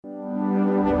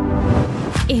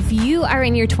If you are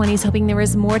in your 20s hoping there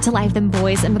is more to life than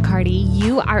boys and Bacardi,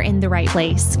 you are in the right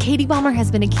place. Katie Balmer has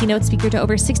been a keynote speaker to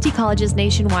over 60 colleges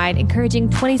nationwide, encouraging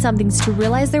 20-somethings to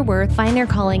realize their worth, find their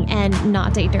calling, and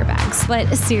not date dirtbags.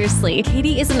 But seriously,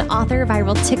 Katie is an author,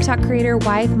 viral TikTok creator,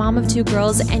 wife, mom of 2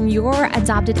 girls, and your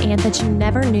adopted aunt that you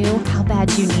never knew how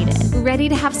bad you needed. Ready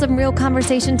to have some real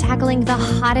conversation tackling the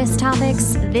hottest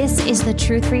topics? This is the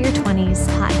Truth for Your 20s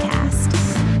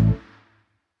podcast.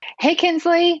 Hey,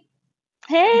 Kinsley.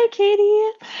 Hey, Katie.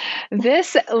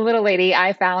 This little lady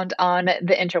I found on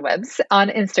the interwebs, on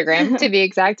Instagram to be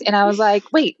exact. And I was like,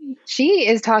 wait, she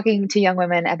is talking to young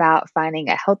women about finding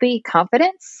a healthy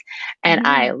confidence. And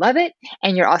I love it.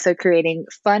 And you're also creating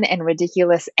fun and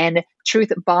ridiculous and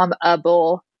truth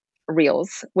bombable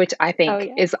reels, which I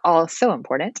think is all so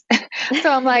important. So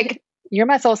I'm like, you're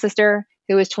my soul sister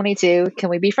who is 22. Can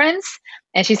we be friends?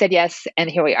 And she said yes. And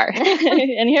here we are.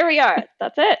 And here we are.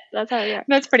 That's it. That's how we are.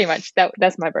 That's pretty much,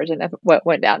 that's my version of what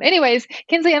went down. Anyways,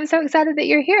 Kinsley, I'm so excited that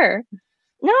you're here.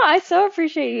 No, I so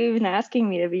appreciate you even asking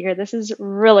me to be here. This is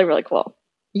really, really cool.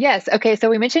 Yes. Okay. So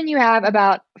we mentioned you have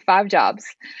about 5 jobs.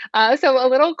 So a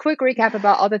little quick recap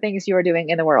about all the things you are doing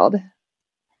in the world.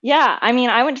 Yeah. I mean,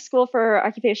 I went to school for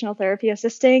occupational therapy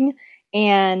assisting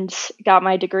and got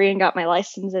my degree and got my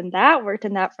license in that, worked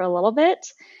in that for a little bit.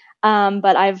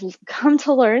 But I've come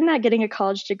to learn that getting a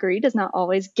college degree does not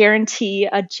always guarantee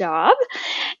a job.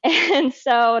 And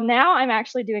so now I'm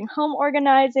actually doing home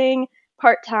organizing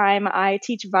part-time. I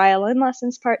teach violin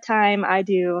lessons part-time. I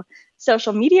do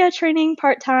social media training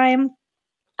part-time.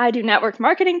 I do network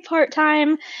marketing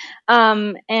part-time,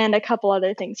 and a couple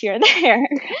other things here and there.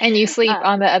 And you sleep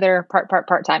on the other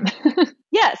part-time.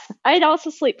 Yes, I'd also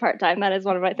sleep part-time. That is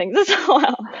one of my things as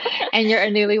well. And you're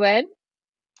a newlywed?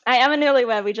 I am a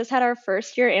newlywed. We just had our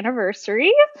first year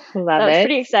anniversary. Love that was it.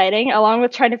 pretty exciting. Along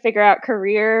with trying to figure out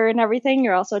career and everything,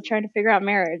 you're also trying to figure out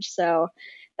marriage. So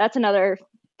that's another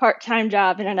part-time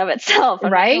job in and of itself.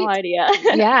 Right? No idea.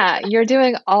 Yeah, you're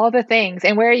doing all the things.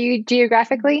 And where are you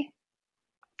geographically?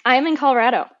 I'm in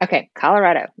Colorado. Okay,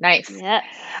 Colorado. Nice. Yes.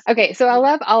 Okay, so I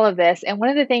love all of this. And one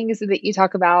of the things that you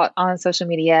talk about on social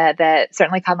media that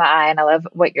certainly caught my eye, and I love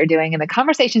what you're doing and the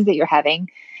conversations that you're having,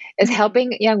 is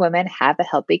helping young women have a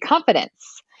healthy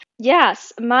confidence.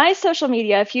 Yes. My social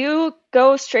media, if you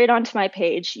go straight onto my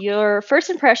page, your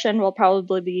first impression will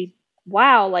probably be,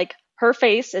 wow, like her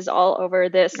face is all over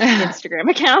this Instagram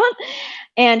account.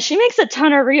 And she makes a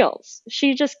ton of reels.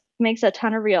 She just makes a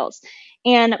ton of reels.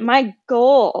 And my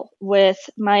goal with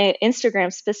my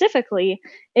Instagram specifically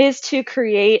is to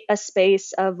create a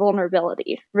space of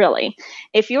vulnerability, really.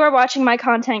 If you are watching my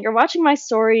content, you're watching my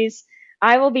stories,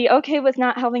 I will be okay with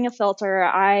not having a filter.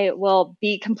 I will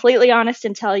be completely honest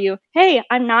and tell you, hey,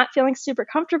 I'm not feeling super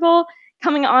comfortable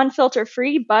coming on filter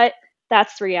free, but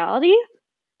that's the reality.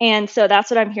 And so that's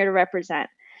what I'm here to represent.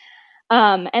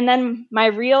 And then my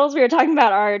reels, we were talking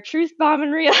about our truth bomb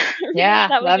and reel Yeah,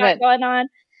 that we love got it. going on.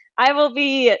 I will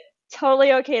be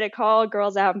totally okay to call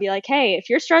girls out and be like, hey, if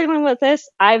you're struggling with this,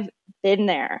 I've been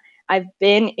there. I've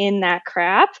been in that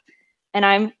crap, and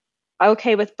I'm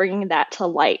okay with bringing that to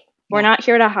light. Yeah. We're not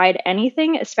here to hide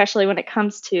anything, especially when it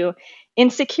comes to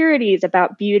insecurities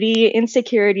about beauty,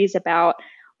 insecurities about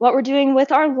what we're doing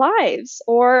with our lives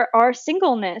or our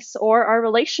singleness or our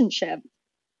relationship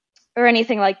or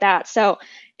anything like that. So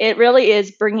it really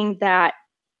is bringing that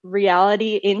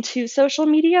reality into social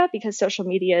media, because social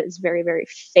media is very, very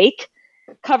fake,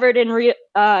 covered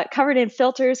in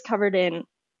filters, covered in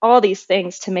all these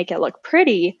things to make it look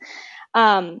pretty.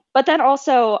 But then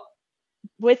also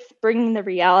with bringing the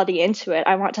reality into it,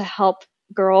 I want to help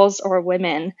girls or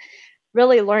women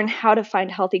really learn how to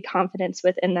find healthy confidence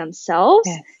within themselves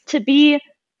to be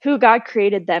who God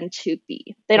created them to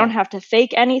be. They don't have to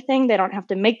fake anything. They don't have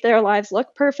to make their lives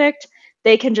look perfect.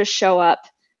 They can just show up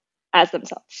as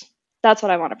themselves. That's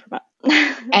what I want to promote.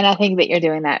 And I think that you're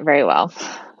doing that very well.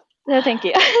 No, thank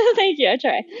you. Thank you. I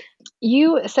try.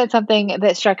 You said something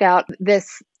that struck out,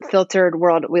 this filtered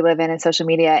world we live in social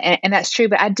media. And that's true.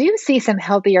 But I do see some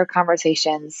healthier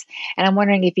conversations. And I'm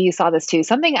wondering if you saw this too.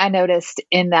 Something I noticed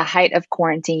in the height of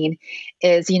quarantine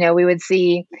is, we would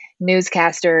see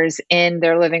newscasters in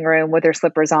their living room with their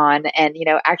slippers on, and,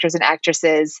 actors and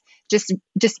actresses just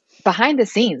behind the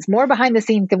scenes, more behind the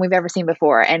scenes than we've ever seen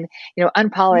before. And,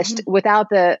 unpolished without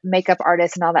the makeup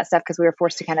artists and all that stuff, because we were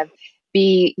forced to kind of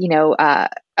be,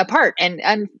 apart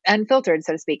and unfiltered,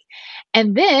 so to speak.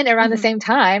 And then around the same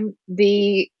time,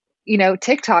 the,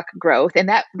 TikTok growth, and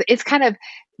that it's kind of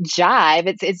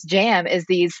jive. It's jam is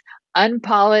these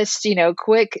unpolished,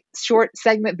 quick, short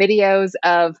segment videos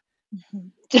of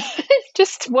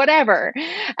just whatever.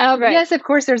 Right. Yes, of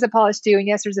course there's a polish too. And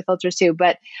yes, there's a filters too.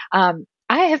 But,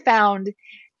 I have found,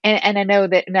 and I know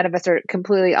that none of us are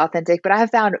completely authentic, but I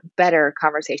have found better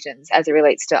conversations as it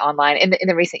relates to online in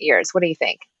the recent years. What do you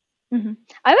think? Hmm.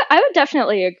 I would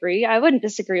definitely agree. I wouldn't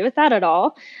disagree with that at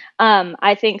all.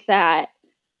 I think that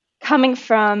coming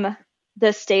from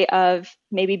the state of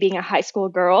maybe being a high school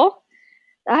girl,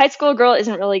 the high school girl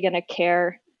isn't really going to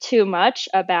care too much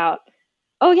about,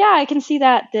 oh, yeah, I can see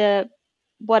that the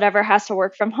whatever has to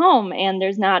work from home and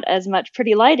there's not as much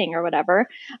pretty lighting or whatever.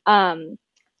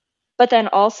 But then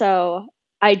also,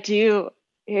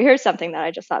 here's something that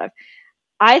I just thought of.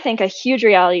 I think a huge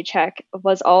reality check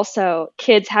was also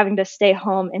kids having to stay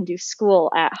home and do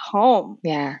school at home.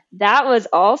 Yeah. That was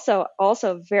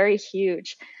also very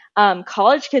huge.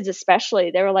 College kids especially,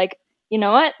 they were like, you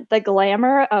know what? The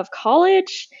glamour of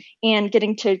college and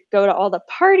getting to go to all the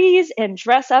parties and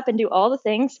dress up and do all the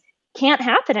things can't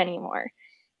happen anymore.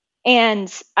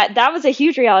 And that was a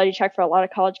huge reality check for a lot of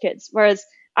college kids. Whereas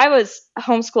I was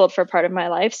homeschooled for part of my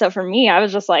life, so for me, I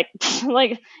was just like, yeah,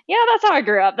 that's how I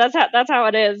grew up. That's how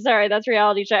it is. Sorry, that's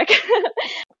reality check.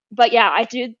 But yeah, I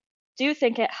do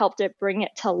think it helped it bring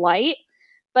it to light.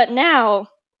 But now,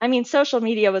 I mean, social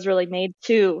media was really made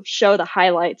to show the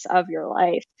highlights of your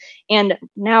life. And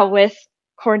now with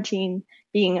quarantine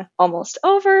being almost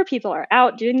over, people are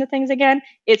out doing the things again.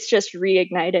 It's just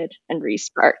reignited and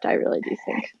resparked, I really do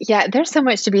think. Yeah, there's so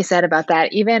much to be said about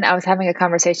that. Even I was having a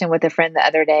conversation with a friend the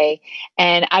other day,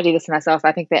 and I do this myself.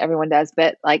 I think that everyone does,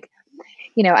 but like,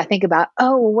 I think about,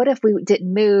 oh, well, what if we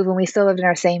didn't move and we still lived in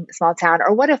our same small town?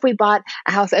 Or what if we bought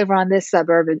a house over on this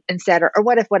suburb instead? Or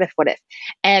what if?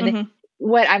 And Mm-hmm.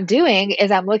 what I'm doing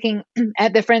is I'm looking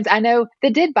at the friends I know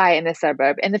that did buy in this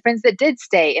suburb and the friends that did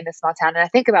stay in the small town. And I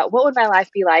think about what would my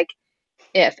life be like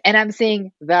if, and I'm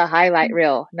seeing the highlight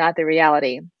reel, not the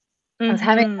reality. I was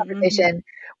having a conversation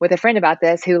with a friend about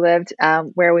this who lived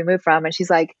where we moved from. And she's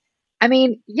like, I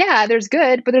mean, yeah, there's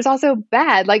good, but there's also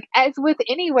bad, like as with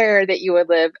anywhere that you would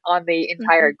live on the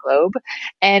entire globe.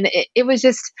 And it was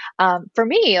just, for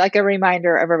me, like a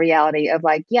reminder of a reality of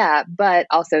like, yeah, but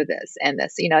also this and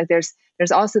this, like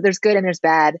there's good and there's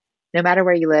bad, no matter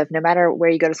where you live, no matter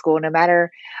where you go to school, no matter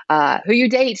who you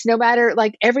date, no matter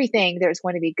like everything, there's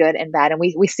going to be good and bad. And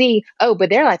we see, oh,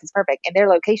 but their life is perfect and their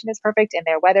location is perfect and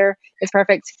their weather is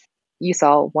perfect. You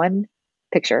saw one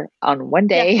picture on one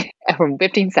day from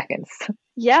 15 seconds.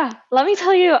 Yeah. Let me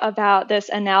tell you about this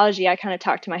analogy I kind of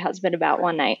talked to my husband about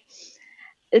one night.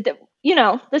 The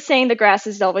saying, the grass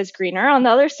is always greener on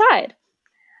the other side.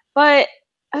 But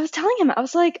I was telling him, I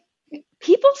was like,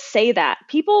 people say that.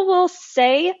 People will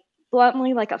say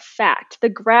bluntly, like a fact, the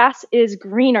grass is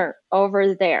greener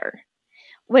over there.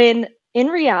 When in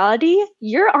reality,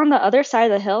 you're on the other side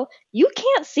of the hill. You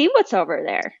can't see what's over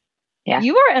there. Yeah.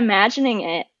 You are imagining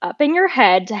it up in your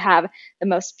head to have the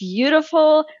most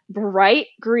beautiful, bright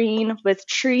green with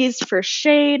trees for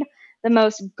shade, the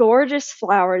most gorgeous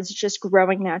flowers just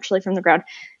growing naturally from the ground.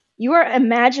 You are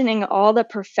imagining all the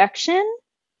perfection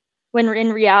when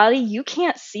in reality, you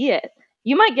can't see it.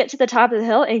 You might get to the top of the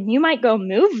hill and you might go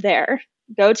move there,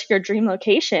 go to your dream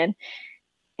location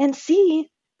and see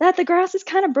that the grass is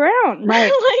kind of brown.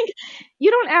 Right. Like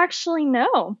you don't actually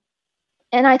know.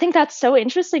 And I think that's so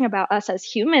interesting about us as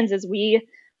humans is we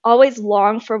always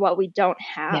long for what we don't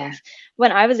have. Yeah.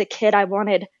 When I was a kid, I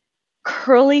wanted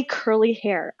curly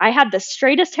hair. I had the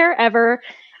straightest hair ever.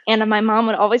 And my mom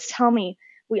would always tell me,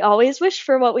 we always wish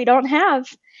for what we don't have.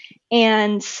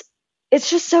 And it's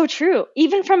just so true.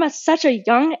 Even from such a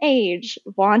young age,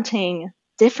 wanting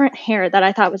different hair that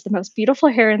I thought was the most beautiful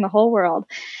hair in the whole world.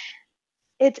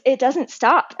 It doesn't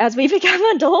stop. As we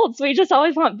become adults, we just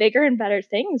always want bigger and better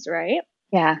things, right?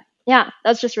 Yeah. Yeah,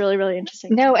 that's just really, really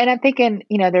interesting. No, and I'm thinking,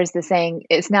 there's the saying,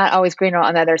 it's not always greener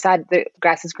on the other side. The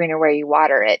grass is greener where you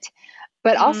water it.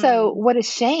 But also, what a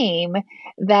shame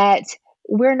that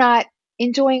we're not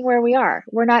enjoying where we are.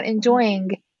 We're not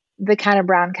enjoying the kind of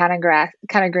brown, kind of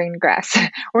green grass.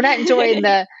 We're not enjoying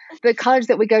the college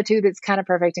that we go to that's kind of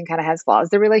perfect and kind of has flaws.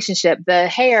 The relationship, the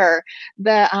hair,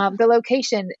 the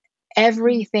location,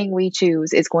 everything we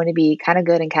choose is going to be kind of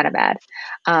good and kind of bad.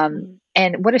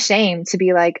 And what a shame to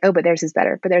be like, oh, but theirs is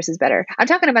better. I'm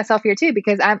talking to myself here too,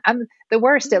 because I'm the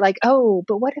worst at like, oh,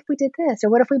 but what if we did this? Or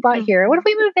what if we bought here? Or what if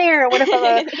we moved there? Or what if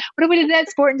we did that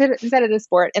sport instead of this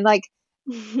sport? And like,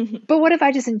 but what if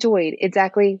I just enjoyed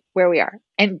exactly where we are?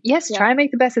 And yes, try and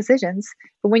make the best decisions,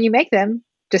 but when you make them,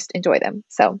 just enjoy them.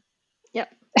 So, Yep.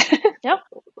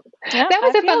 That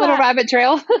was a fun little rabbit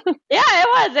trail. Yeah,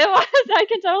 it was. I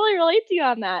can totally relate to you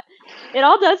on that. It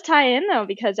all does tie in though,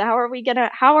 because how are we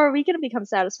gonna become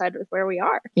satisfied with where we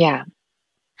are? Yeah.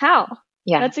 How?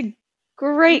 Yeah. That's a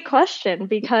great question,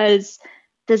 because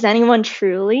does anyone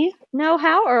truly know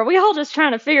how, or are we all just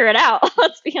trying to figure it out?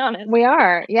 Let's be honest. We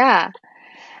are. Yeah.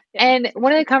 And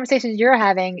one of the conversations you're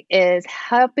having is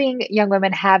helping young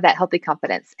women have that healthy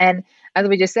confidence. And as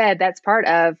we just said, that's part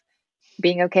of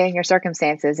being okay in your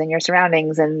circumstances and your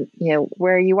surroundings and,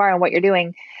 where you are and what you're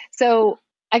doing. So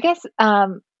I guess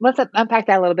let's unpack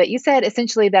that a little bit. You said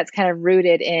essentially that's kind of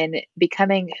rooted in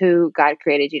becoming who God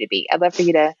created you to be. I'd love for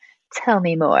you to tell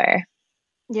me more.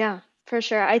 Yeah, for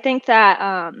sure. I think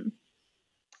that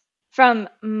from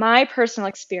my personal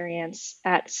experience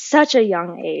at such a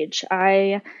young age,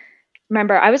 I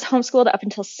remember I was homeschooled up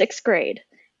until 6th grade.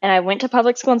 And I went to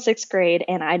public school in 6th grade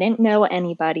and I didn't know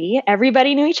anybody.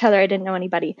 Everybody knew each other. I didn't know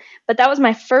anybody. But that was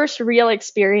my first real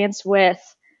experience with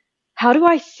how do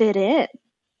I fit in?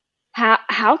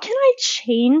 How can I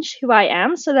change who I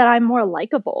am so that I'm more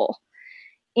likable?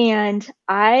 And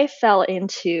I fell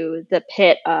into the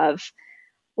pit of,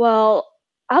 well,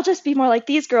 I'll just be more like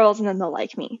these girls and then they'll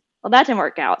like me. Well, that didn't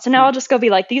work out. So now I'll just go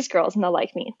be like these girls and they'll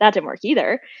like me. That didn't work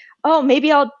either. Oh,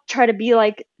 maybe I'll try to be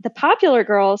like the popular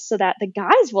girls so that the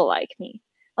guys will like me.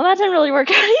 Well, that didn't really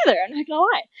work out either. I'm not gonna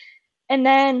lie. And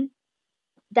then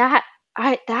that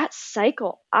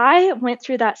cycle, I went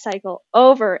through that cycle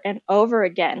over and over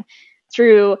again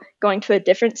through going to a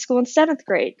different school in 7th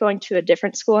grade, going to a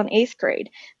different school in 8th grade,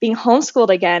 being homeschooled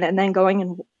again, and then going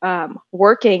and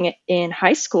working in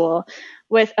high school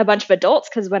with a bunch of adults.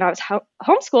 Because when I was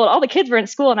homeschooled, all the kids were in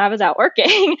school and I was out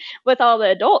working with all the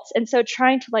adults. And so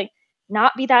trying to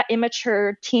not be that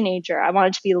immature teenager, I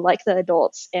wanted to be like the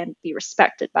adults and be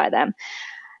respected by them.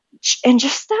 And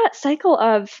just that cycle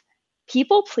of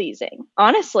people pleasing.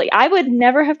 Honestly, I would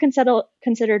never have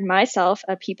considered myself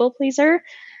a people pleaser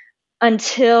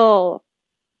until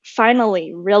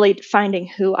finally really finding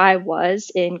who I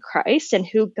was in Christ and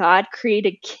who God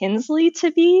created Kinsley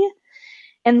to be.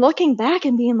 And looking back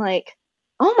and being like,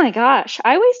 oh my gosh,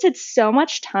 I wasted so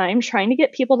much time trying to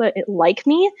get people to like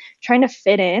me, trying to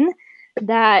fit in,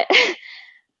 that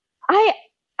I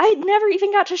never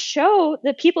even got to show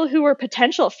the people who were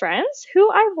potential friends who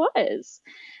I was.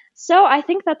 So I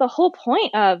think that the whole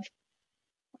point of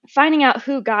finding out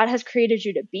who God has created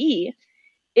you to be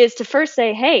is to first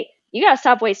say, hey, you got to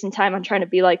stop wasting time on trying to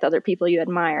be like the other people you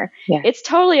admire. Yeah. It's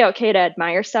totally okay to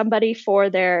admire somebody for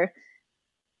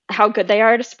how good they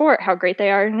are at a sport, how great they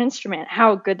are at an instrument,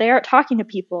 how good they are at talking to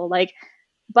people.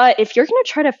 But if you're going to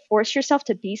try to force yourself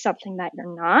to be something that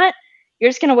you're not, you're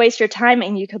just going to waste your time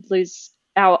and you could lose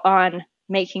out on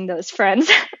making those friends.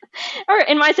 Or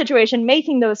in my situation,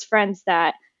 making those friends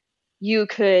that you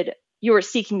were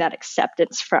seeking that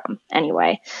acceptance from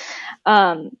anyway.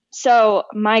 So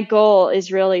my goal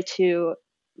is really to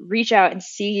reach out and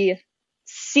see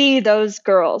those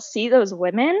girls, see those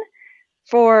women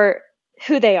for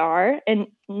who they are and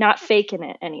not faking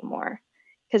it anymore.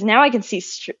 Because now I can see,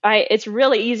 it's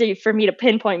really easy for me to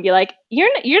pinpoint and be like,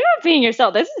 you're not being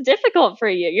yourself. This is difficult for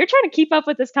you. You're trying to keep up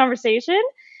with this conversation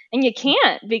and you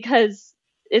can't because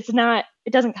it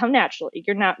doesn't come naturally.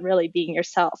 You're not really being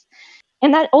yourself.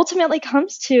 And that ultimately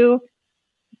comes to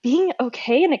being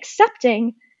okay and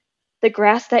accepting the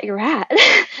grass that you're at.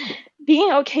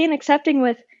 Being okay and accepting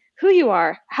with who you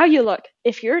are, how you look,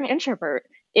 if you're an introvert,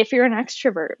 if you're an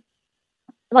extrovert.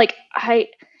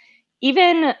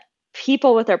 Even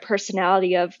people with their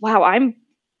personality of, wow,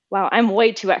 I'm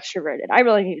way too extroverted. I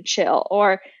really need to chill.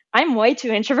 Or I'm way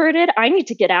too introverted. I need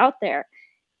to get out there,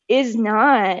 is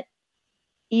not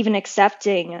even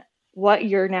accepting what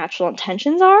your natural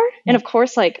intentions are. And of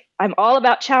course, I'm all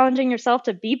about challenging yourself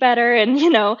to be better and,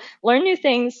 learn new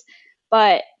things.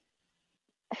 But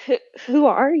who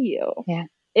are you? Yeah.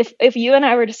 If you and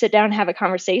I were to sit down and have a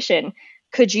conversation,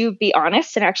 could you be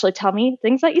honest and actually tell me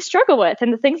things that you struggle with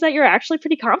and the things that you're actually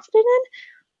pretty confident in?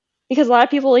 Because a lot of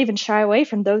people even shy away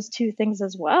from those two things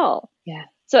as well. Yeah.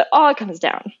 So it all comes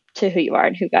down to who you are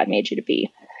and who God made you to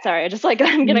be. Sorry, I'm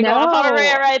going to go off on a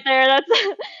rant right there.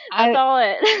 That's all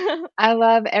it. I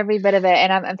love every bit of it.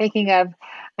 And I'm thinking of,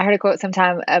 I heard a quote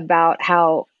sometime about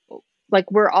how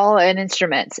we're all an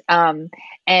instrument. And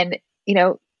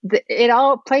it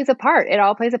all plays a part. It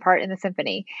all plays a part in the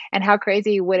symphony. And how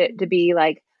crazy would it to be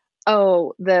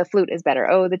oh, the flute is better.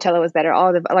 Oh, the cello is better.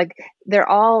 They're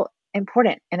all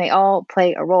important and they all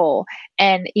play a role.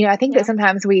 And, I think that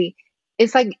sometimes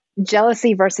it's like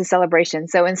jealousy versus celebration.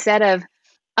 So instead of,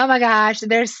 oh my gosh,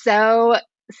 they're so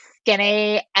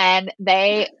skinny and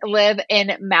they live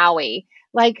in Maui,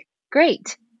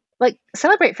 great.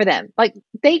 Celebrate for them.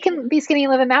 They can be skinny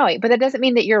and live in Maui, but that doesn't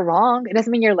mean that you're wrong. It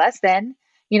doesn't mean you're less than.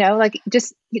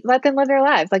 Just let them live their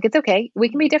lives. It's okay. We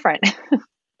can be different.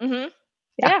 Mm-hmm.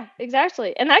 Yeah,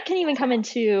 exactly. And that can even come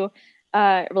into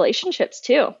relationships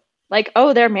too.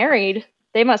 Oh, they're married.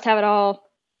 they must have it all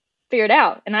figured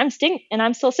out and I'm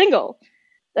still single.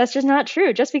 That's just not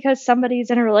true. Just because somebody's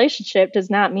in a relationship does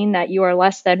not mean that you are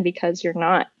less than because you're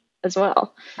not as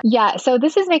well. Yeah. So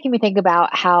this is making me think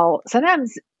about how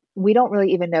sometimes we don't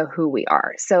really even know who we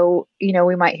are. So,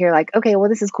 we might hear like, okay, well,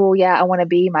 this is cool. Yeah, I want to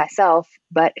be myself,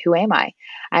 but who am I?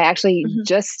 I actually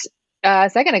just a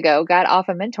second ago got off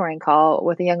a mentoring call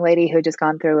with a young lady who had just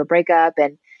gone through a breakup,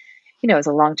 and it was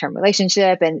a long-term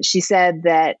relationship. And she said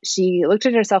that she looked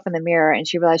at herself in the mirror and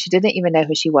she realized she didn't even know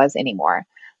who she was anymore.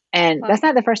 And that's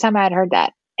not the first time I had heard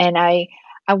that. And I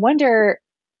wonder,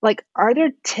 like, are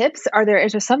there tips?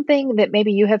 Is there something that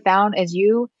maybe you have found as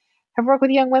you have worked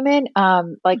with young women? How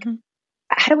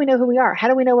do we know who we are? How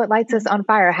do we know what lights us on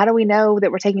fire? How do we know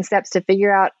that we're taking steps to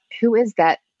figure out who is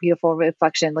that beautiful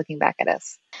reflection looking back at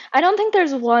us? I don't think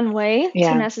there's one way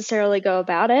to necessarily go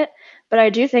about it, but I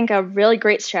do think a really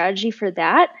great strategy for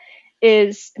that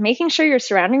is making sure you're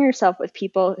surrounding yourself with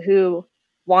people who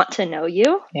want to know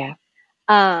you. Yeah.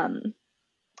 And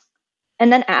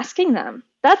then asking them.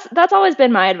 That's always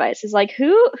been my advice, is like,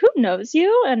 who knows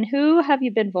you and who have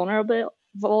you been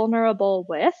vulnerable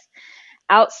with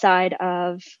outside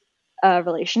of a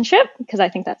relationship? Because I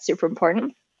think that's super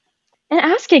important. And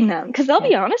asking them, because they'll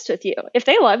be honest with you. If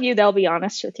they love you, they'll be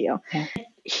honest with you. Yeah.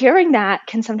 Hearing that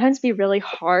can sometimes be really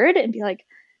hard and be like,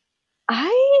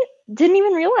 I didn't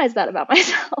even realize that about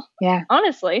myself. Yeah.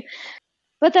 Honestly.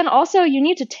 But then also you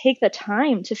need to take the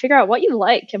time to figure out what you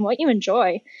like and what you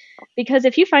enjoy. Because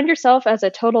if you find yourself as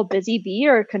a total busy bee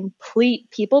or a complete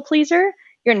people pleaser,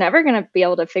 you're never going to be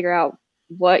able to figure out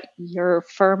what you're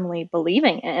firmly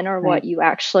believing in or what you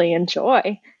actually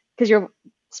enjoy. Because you're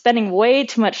spending way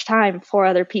too much time for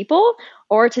other people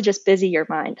or to just busy your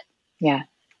mind. Yeah.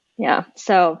 Yeah.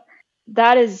 So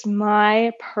that is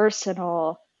my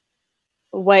personal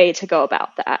way to go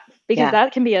about that, because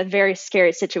that can be a very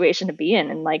scary situation to be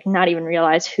in and like not even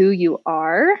realize who you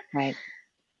are. Right.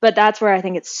 But that's where I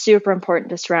think it's super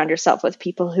important to surround yourself with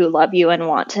people who love you and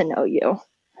want to know you,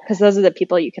 because those are the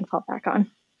people you can fall back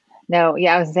on. No,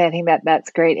 yeah, I was saying, I think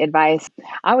that's great advice.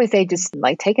 I always say just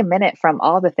like take a minute from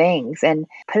all the things and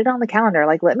put it on the calendar.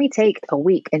 Like, let me take a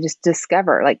week and just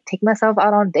discover, like take myself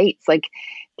out on dates, like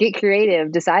get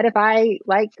creative, decide if I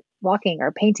like walking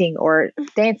or painting or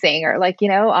dancing or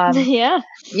Yeah.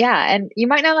 And you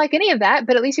might not like any of that,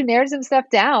 but at least you narrowed some stuff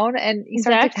down and you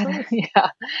start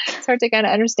to kind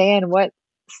of understand what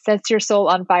sets your soul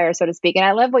on fire, so to speak. And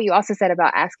I love what you also said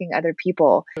about asking other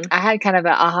people. I had kind of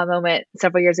an aha moment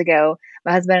several years ago.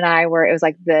 My husband and I it was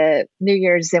like the New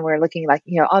Year's and we were looking like,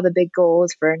 all the big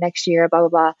goals for next year, blah, blah,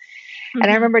 blah.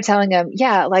 And I remember telling him,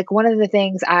 like one of the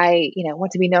things I,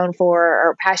 want to be known for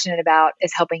or passionate about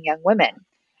is helping young women.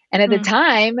 And at the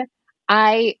time,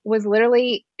 I was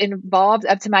literally involved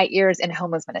up to my ears in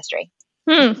homeless ministry.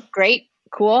 Great.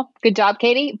 Cool. Good job,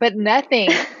 Katie. But nothing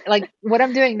like what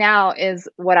I'm doing now is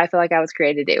what I feel like I was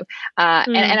created to do.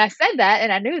 And I said that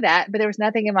and I knew that, but there was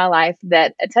nothing in my life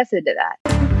that attested to that.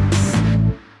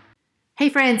 Hey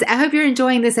friends, I hope you're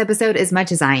enjoying this episode as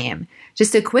much as I am.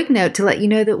 Just a quick note to let you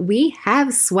know that we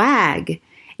have swag.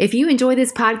 If you enjoy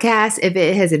this podcast, if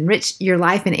it has enriched your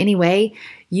life in any way,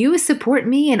 you support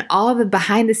me and all of the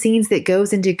behind the scenes that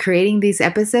goes into creating these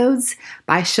episodes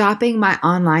by shopping my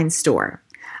online store.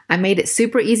 I made it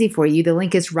super easy for you. The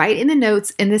link is right in the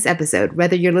notes in this episode.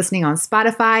 Whether you're listening on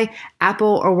Spotify,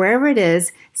 Apple, or wherever it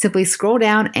is, simply scroll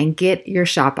down and get your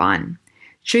shop on.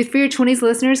 Truth for Your 20s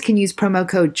listeners can use promo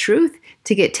code TRUTH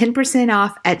to get 10%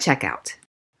 off at checkout.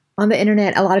 On the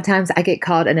internet, a lot of times I get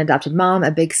called an adopted mom, a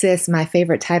big sis. My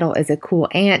favorite title is a cool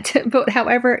aunt. But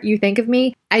however you think of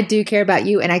me, I do care about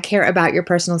you and I care about your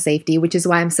personal safety, which is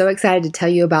why I'm so excited to tell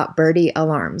you about Birdie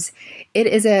Alarms. It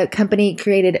is a company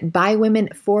created by women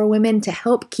for women to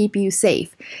help keep you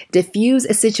safe. Diffuse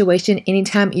a situation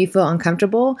anytime you feel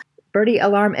uncomfortable. Birdie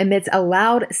Alarm emits a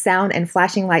loud sound and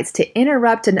flashing lights to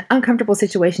interrupt an uncomfortable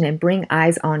situation and bring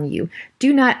eyes on you.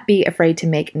 Do not be afraid to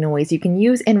make noise. You can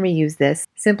use and reuse this.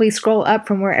 Simply scroll up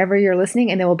from wherever you're listening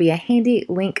and there will be a handy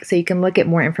link so you can look at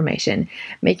more information.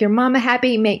 Make your mama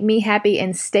happy, make me happy,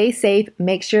 and stay safe.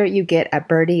 Make sure you get a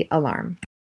Birdie Alarm.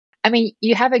 I mean,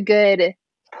 you have a good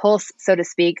pulse, so to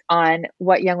speak, on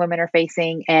what young women are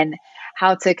facing and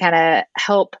how to kind of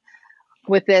help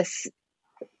with this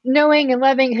knowing and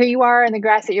loving who you are and the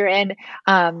grass that you're in.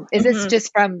 Is this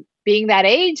just from being that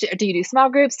age? Or do you do small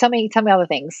groups? Tell me all the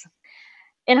things.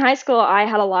 In high school, I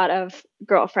had a lot of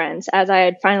girlfriends as I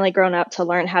had finally grown up to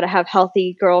learn how to have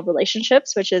healthy girl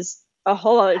relationships, which is a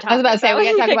whole other topic. I was about to say, we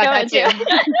got to talk about that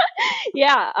too.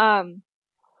 Yeah.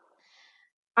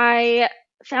 I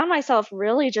found myself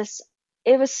really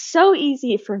it was so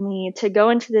easy for me to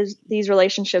go into these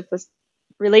relationships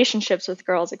relationships with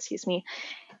girls,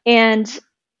 and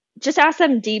just ask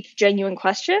them deep, genuine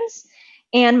questions.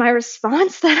 And my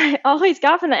response that I always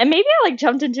got from them, and maybe I like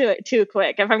jumped into it too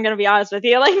quick, if I'm going to be honest with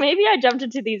you, like maybe I jumped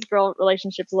into these girl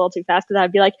relationships a little too fast, because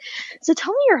I'd be like, so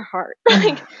tell me your heart.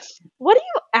 Like, what do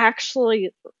you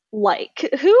actually like?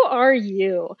 Who are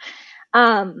you?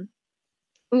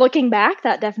 Looking back,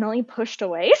 that definitely pushed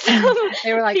away some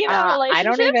They were like, I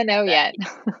don't even know yet.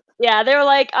 Yeah, they were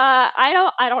like, I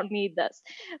don't need this.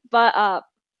 But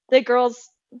the girls,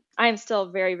 I am still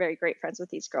very, very great friends with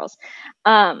these girls.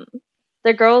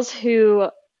 The girls who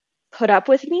put up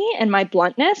with me and my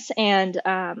bluntness and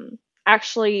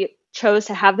actually chose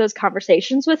to have those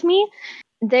conversations with me,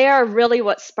 they are really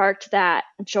what sparked that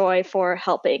joy for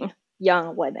helping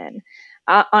young women.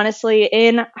 Honestly,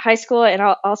 in high school, and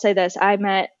I'll say this, I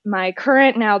met my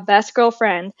current, now best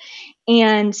girlfriend,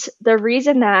 and the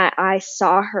reason that I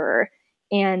saw her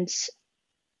and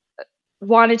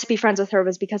wanted to be friends with her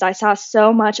was because I saw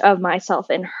so much of myself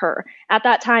in her. At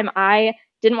that time, I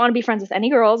didn't want to be friends with any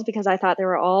girls because I thought they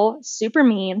were all super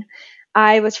mean.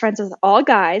 I was friends with all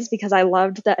guys because I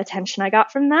loved the attention I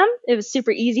got from them. It was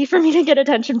super easy for me to get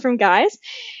attention from guys.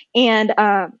 And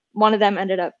one of them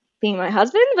ended up being my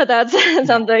husband, but that's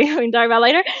something we can talk about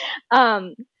later.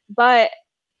 But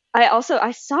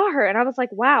I saw her and I was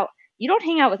like, wow, you don't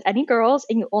hang out with any girls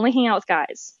and you only hang out with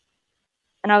guys.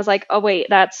 And I was like, oh wait,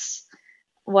 that's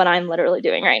what I'm literally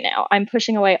doing right now. I'm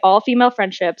pushing away all female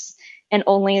friendships and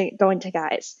only going to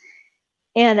guys.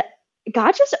 And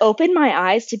God just opened my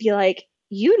eyes to be like,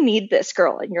 you need this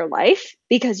girl in your life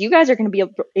because you guys are going to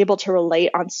be able to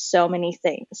relate on so many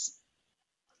things.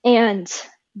 And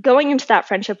going into that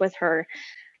friendship with her,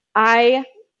 I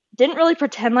didn't really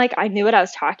pretend like I knew what I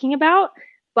was talking about,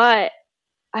 but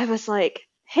I was like,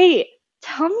 hey,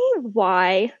 tell me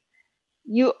why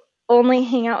you only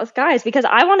hang out with guys, because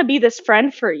I want to be this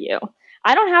friend for you.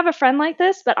 I don't have a friend like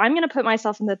this, but I'm going to put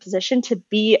myself in the position to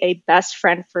be a best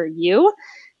friend for you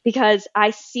because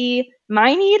I see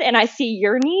my need and I see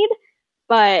your need,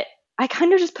 but I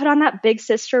kind of just put on that big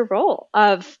sister role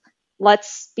of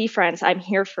let's be friends. I'm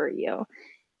here for you.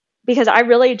 Because I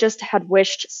really just had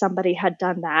wished somebody had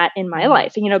done that in my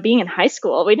life. And, being in high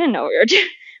school, we didn't know what we were doing.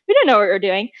 We didn't know what we were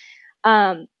doing.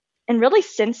 And really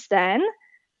since then,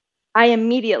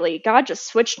 God just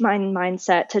switched my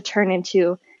mindset to turn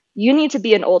into, you need to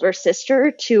be an older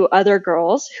sister to other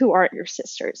girls who aren't your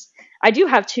sisters. I do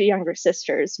have 2 younger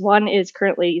sisters. One is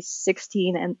currently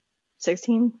 16 and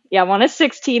 16. Yeah, one is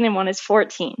 16 and one is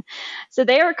 14. So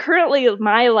they are currently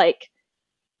my,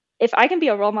 if I can be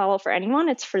a role model for anyone,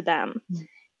 it's for them.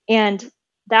 And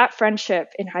that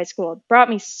friendship in high school brought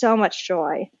me so much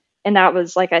joy. And that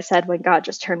was, like I said, when God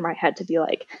just turned my head to be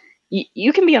like,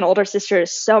 you can be an older sister to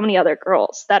so many other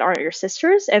girls that aren't your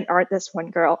sisters and aren't this one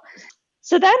girl.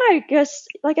 So then I guess,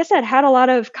 like I said, had a lot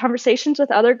of conversations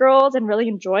with other girls and really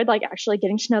enjoyed actually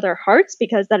getting to know their hearts,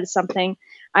 because that is something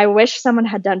I wish someone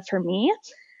had done for me.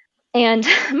 And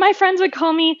my friends would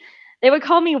call me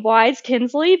Wise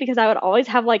Kinsley because I would always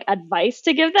have advice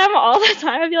to give them all the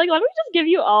time. I'd be like, let me just give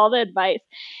you all the advice.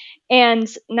 And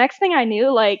next thing I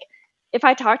knew, if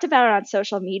I talked about it on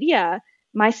social media,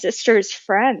 my sister's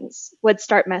friends would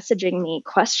start messaging me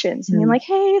questions and being like,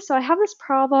 hey, so I have this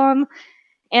problem.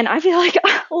 And I feel like,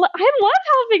 I love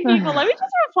helping people. Let me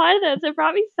just reply to this. It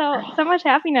brought me so much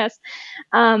happiness.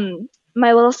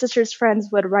 My little sister's friends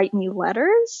would write me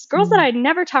letters, girls that I'd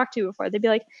never talked to before. They'd be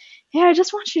like, hey, I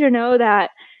just want you to know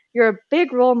that you're a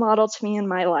big role model to me in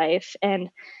my life. And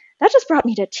that just brought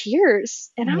me to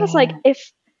tears. And I was like,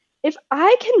 if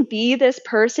I can be this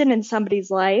person in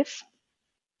somebody's life,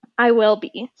 I will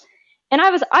be. And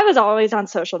I was always on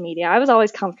social media. I was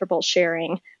always comfortable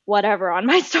sharing whatever on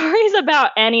my stories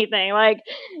about anything.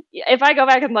 If I go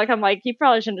back and look, I'm like, you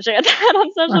probably shouldn't have shared that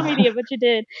on social media, but you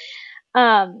did.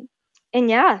 And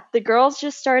yeah, the girls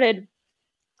just started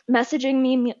messaging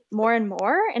me more and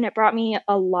more, and it brought me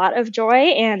a lot of joy.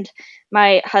 And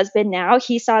my husband now,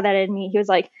 he saw that in me. He was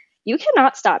like, you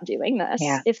cannot stop doing this.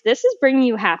 Yeah. If this is bringing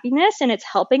you happiness and it's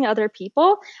helping other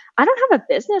people, I don't have a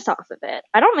business off of it.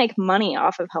 I don't make money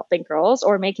off of helping girls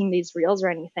or making these reels or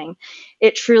anything.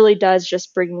 It truly does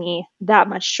just bring me that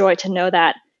much joy to know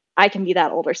that I can be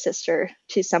that older sister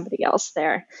to somebody else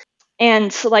there.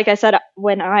 And like I said,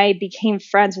 when I became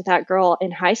friends with that girl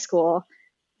in high school,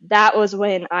 that was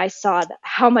when I saw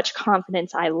how much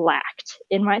confidence I lacked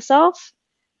in myself.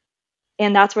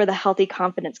 And that's where the healthy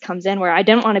confidence comes in, where I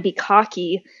didn't want to be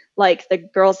cocky like the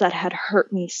girls that had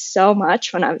hurt me so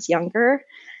much when I was younger.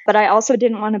 But I also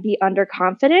didn't want to be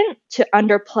underconfident to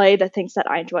underplay the things that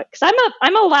I enjoy. Because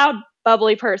I'm a loud,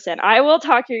 bubbly person. I will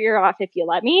talk your ear off if you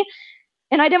let me.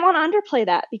 And I didn't want to underplay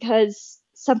that because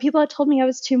some people had told me I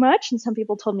was too much and some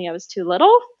people told me I was too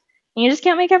little. And you just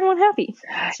can't make everyone happy.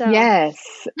 So.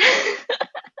 Yes.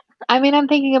 I mean, I'm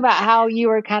thinking about how you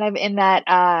were kind of in that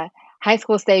high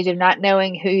school stage of not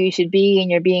knowing who you should be, and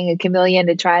you're being a chameleon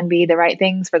to try and be the right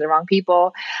things for the wrong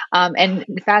people. And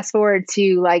fast forward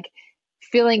to like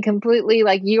feeling completely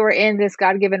like you were in this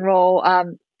God-given role.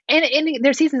 And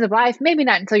there's seasons of life, maybe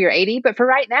not until you're 80, but for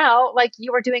right now, like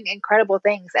you are doing incredible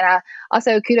things. And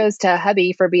also kudos to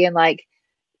hubby for being like,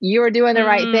 you are doing the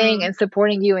right thing and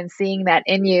supporting you and seeing that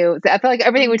in you. So I feel like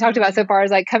everything we talked about so far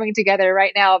is like coming together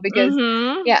right now because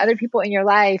other people in your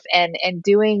life and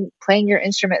playing your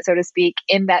instrument, so to speak,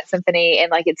 in that symphony. And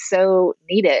like, it's so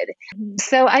needed.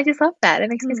 So I just love that.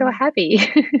 It makes me so happy.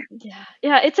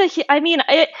 Yeah.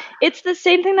 It's the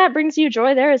same thing that brings you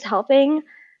joy there is helping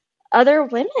other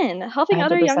women, helping 100%.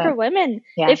 Other younger women.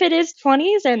 Yeah. If it is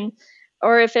 20s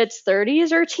or if it's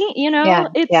 30s or teen,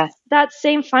 it's that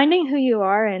same finding who you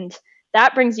are. And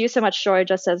that brings you so much joy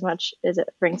just as much as it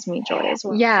brings me joy as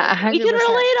well. Yeah. 100%. We can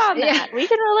relate on that. Yeah. We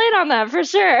can relate on that for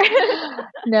sure.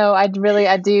 No, I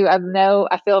do.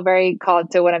 I feel very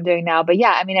called to what I'm doing now, but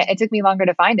yeah, I mean, it took me longer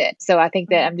to find it. So I think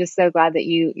that I'm just so glad that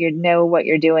you know what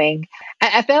you're doing.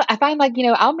 I find like,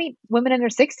 I'll meet women in their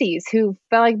 60s who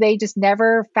felt like they just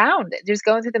never found it, just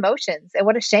going through the motions. And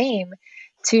what a shame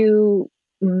to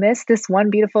miss this one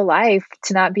beautiful life,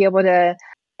 to not be able to,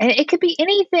 and it could be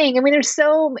anything. I mean,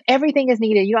 everything is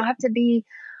needed. You don't have to be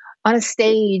on a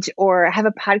stage or have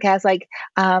a podcast. Like,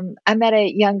 I met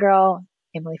a young girl,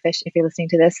 Emily Fish, if you're listening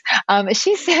to this.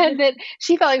 She said that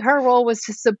she felt like her role was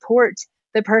to support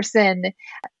the person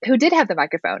who did have the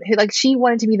microphone, who like, she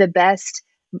wanted to be the best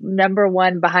number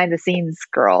one behind the scenes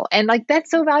girl. And like,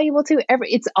 that's so valuable too.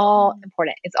 It's all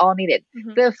important. It's all needed.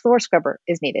 The floor scrubber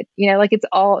is needed, like it's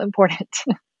all important.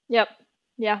 Yep.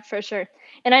 Yeah, for sure.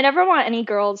 And I never want any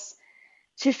girls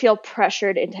to feel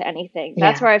pressured into anything.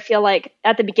 That's where I feel like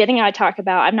at the beginning I talk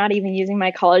about, I'm not even using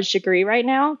my college degree right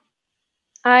now.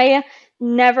 I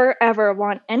never, ever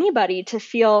want anybody to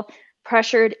feel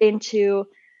pressured into,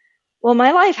 well,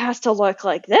 my life has to look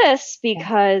like this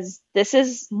because this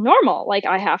is normal. Like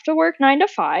I have to work 9 to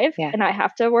 5 and I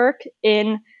have to work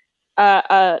in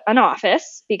an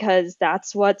office because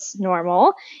that's what's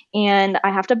normal. And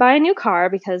I have to buy a new car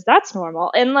because that's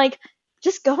normal. And like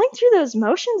just going through those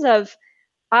motions of,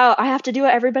 I have to do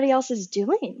what everybody else is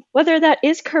doing, whether that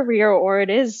is career or it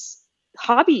is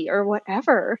hobby or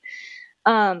whatever.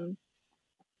 I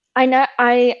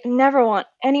never want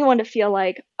anyone to feel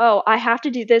like, oh, I have to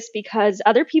do this because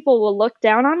other people will look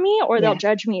down on me or they'll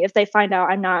judge me if they find out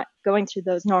I'm not going through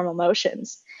those normal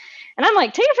motions. And I'm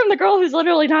like, take it from the girl who's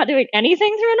literally not doing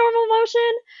anything through a normal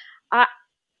motion.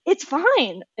 It's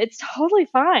fine. It's totally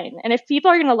fine. And if people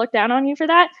are going to look down on you for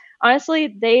that, honestly,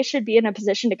 they should be in a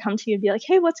position to come to you and be like,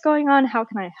 hey, what's going on? How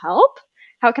can I help?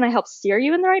 How can I help steer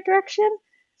you in the right direction?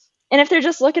 And if they're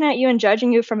just looking at you and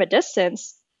judging you from a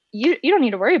distance, you don't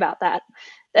need to worry about that.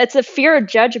 That's a fear of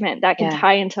judgment that can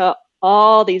tie into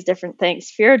all these different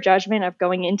things. Fear of judgment of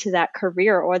going into that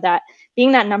career or that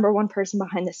being that number one person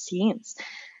behind the scenes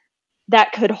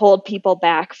that could hold people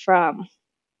back from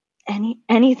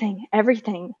anything,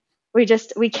 everything.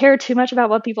 We care too much about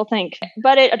what people think,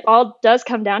 but it all does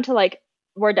come down to like,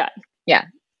 we're done. Yeah.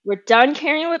 We're done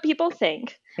caring what people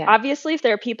think. Yeah. Obviously, if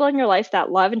there are people in your life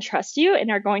that love and trust you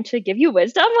and are going to give you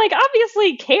wisdom, like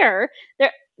obviously care.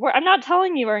 I'm not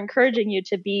telling you or encouraging you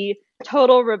to be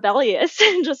total rebellious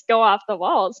and just go off the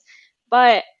walls,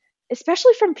 but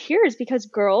especially from peers, because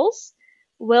girls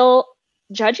will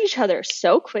judge each other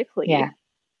so quickly. Yeah.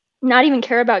 Not even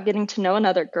care about getting to know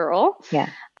another girl. Yeah.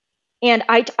 And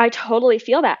I totally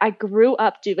feel that. I grew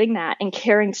up doing that and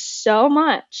caring so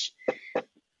much.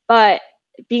 But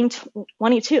being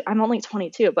 22, I'm only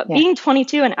 22, but being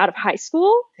 22 and out of high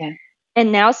school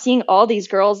and now seeing all these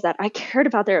girls that I cared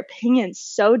about their opinions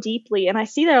so deeply, and I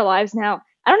see their lives now,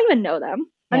 I don't even know them.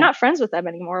 I'm not friends with them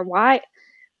anymore. Why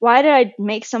did I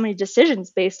make so many decisions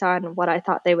based on what I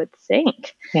thought they would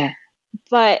think? Yeah.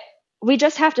 But we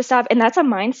just have to stop. And that's a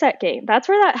mindset game. That's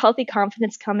where that healthy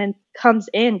confidence comes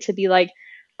in to be like,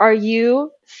 are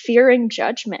you fearing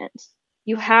judgment?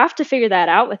 You have to figure that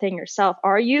out within yourself.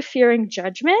 Are you fearing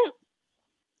judgment?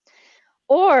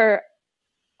 Or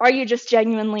are you just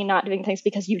genuinely not doing things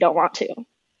because you don't want to?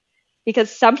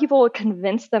 Because some people will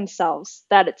convince themselves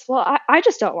that it's, well, I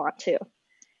just don't want to.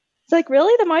 It's like,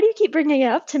 really? Then why do you keep bringing it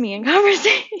up to me in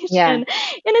conversation? Yeah. And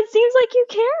it seems like you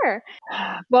care.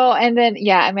 Well, and then,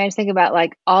 I just think about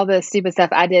like all the stupid stuff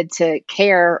I did to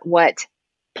care what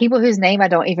people whose name I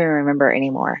don't even remember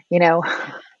anymore,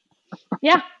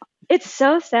 Yeah. it's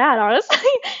so sad, honestly.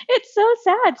 It's so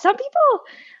sad. Some people,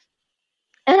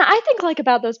 and I think like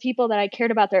about those people that I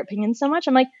cared about their opinions so much.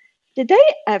 I'm like, did they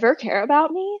ever care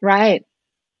about me? Right.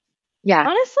 Yeah.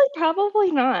 Honestly,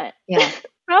 probably not. Yeah.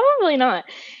 Probably not.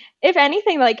 If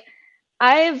anything, like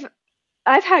I've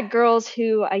had girls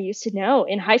who I used to know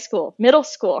in high school, middle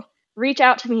school, reach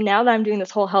out to me now that I'm doing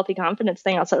this whole healthy confidence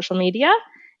thing on social media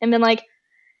and been like,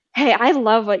 hey, I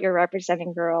love what you're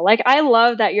representing, girl. Like, I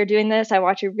love that you're doing this. I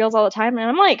watch your reels all the time. And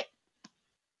I'm like,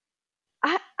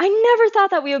 I never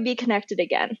thought that we would be connected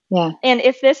again. Yeah. And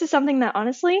if this is something that,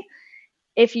 honestly,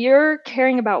 if you're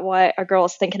caring about what a girl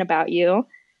is thinking about you,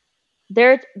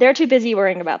 they're too busy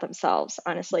worrying about themselves,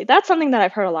 honestly. That's something that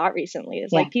I've heard a lot recently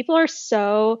is like people are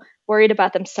so worried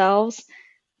about themselves.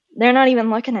 They're not even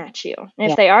looking at you.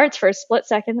 And if they are, it's for a split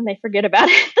second and they forget about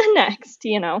it the next,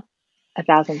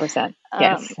 1,000%.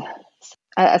 Yes.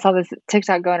 I saw this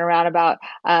TikTok going around about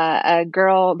a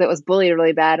girl that was bullied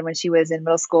really bad when she was in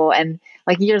middle school. And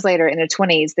like years later in their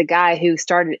 20s, the guy who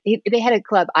started, they had a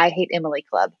club, I Hate Emily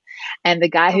Club. And the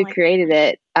guy who created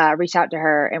it reached out to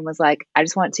her and was like, I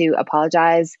just want to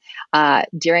apologize.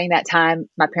 During that time,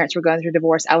 my parents were going through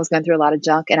divorce. I was going through a lot of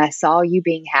junk and I saw you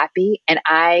being happy. And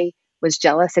I was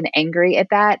jealous and angry at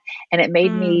that. And it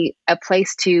made me a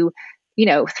place to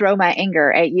throw my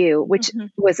anger at you, which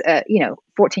was a,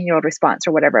 14-year-old response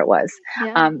or whatever it was.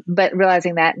 Yeah. But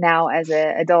realizing that now as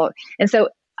an adult. And so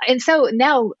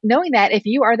now knowing that if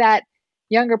you are that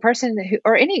younger person who,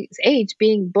 or any age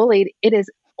being bullied, it is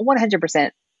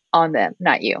 100% on them,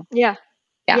 not you. Yeah.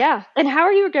 And how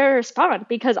are you going to respond?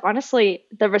 Because honestly,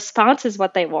 the response is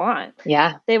what they want.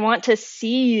 Yeah. They want to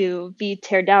see you be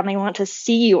teared down. They want to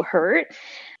see you hurt.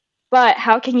 But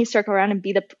how can you circle around and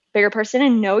be the bigger person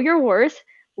and know your worth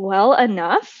well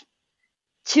enough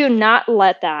to not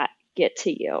let that get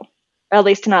to you, or at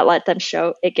least to not let them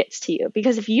show it gets to you?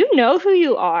 Because if you know who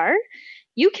you are,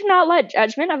 you cannot let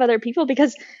judgment of other people,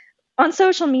 because on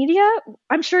social media,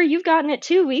 I'm sure you've gotten it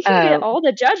too. We can get all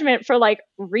the judgment for like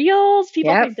reels.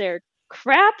 People think they're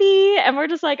crappy. And we're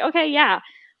just like, okay, yeah,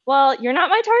 well, you're not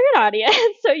my target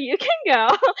audience, so you can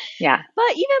go. Yeah.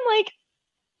 But even like,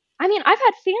 I mean, I've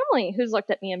had family who's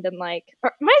looked at me and been like,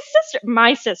 or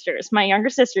my younger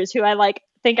sisters, who I like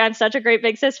think I'm such a great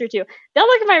big sister to, they'll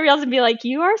look at my reels and be like,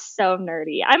 you are so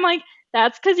nerdy. I'm like,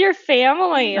 that's because you're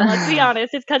family. Let's be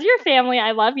honest. It's because you're family.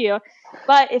 I love you.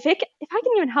 But if I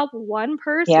can even help one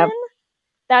person,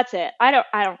 that's it. I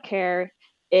don't care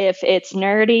if it's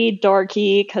nerdy,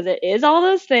 dorky, because it is all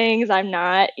those things. I'm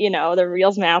not, the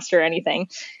reels master or anything.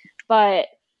 But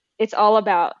it's all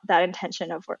about that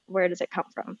intention of where does it come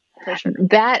from? For sure.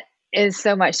 That is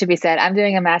so much to be said. I'm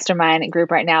doing a mastermind group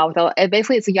right now.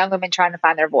 Basically, it's a young women trying to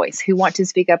find their voice who want to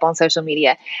speak up on social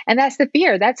media. And that's the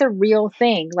fear. That's a real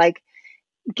thing. Like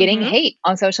getting hate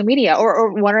on social media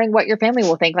or wondering what your family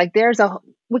will think. Like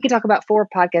we could talk about 4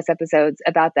 podcast episodes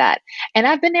about that. And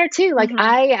I've been there too. Like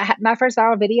my first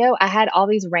viral video, I had all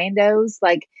these randos.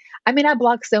 Like, I mean, I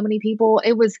blocked so many people.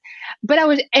 And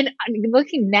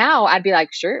looking now, I'd be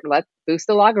like, sure, let's boost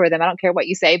the algorithm. I don't care what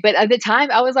you say. But at the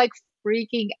time I was like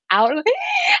freaking out. Like,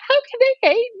 how can they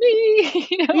hate me?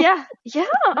 Yeah. Yeah.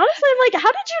 Honestly, I'm like,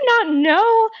 how did you not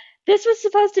know this was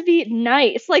supposed to be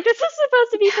nice? Like, this was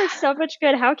supposed to be for so much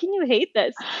good. How can you hate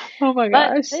this? Oh my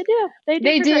gosh. But they do.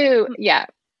 They do. Sure. Yeah.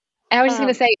 And I was just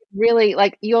going to say, really,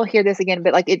 like, you'll hear this again,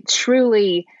 but like it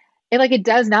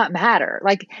does not matter.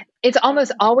 Like, it's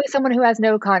almost always someone who has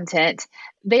no content.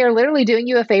 They are literally doing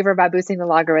you a favor by boosting the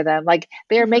algorithm. Like,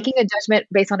 they are making a judgment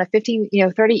based on a 15,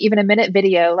 30, even a minute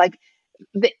video. Like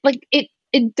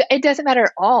it doesn't matter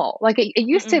at all. Like it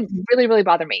used to really, really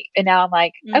bother me. And now I'm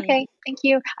like, okay, thank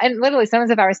you. And literally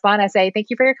sometimes if I respond, I say, thank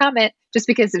you for your comment, just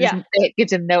because it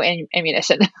gives them no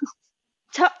ammunition.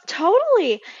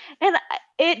 Totally. And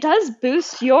it does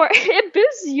boost your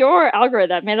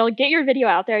algorithm. It'll get your video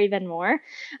out there even more.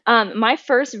 My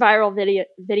first viral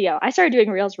video, I started doing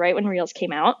reels right when reels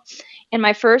came out. And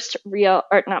my first reel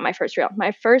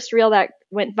that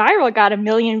went viral got 1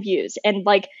 million views. And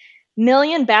like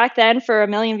million back then for 1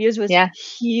 million views was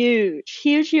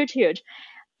huge.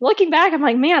 Looking back, I'm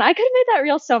like, man, I could have made that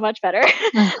reel so much better. I wish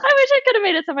I could have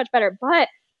made it so much better. But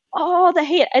the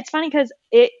hate, it's funny because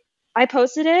I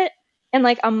posted it and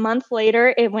like a month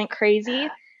later it went crazy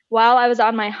while I was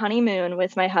on my honeymoon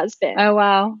with my husband. Oh,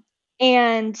 wow.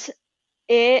 And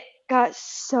it got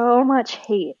so much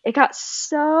hate.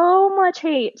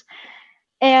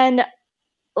 And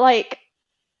like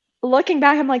looking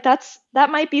back, I'm like, that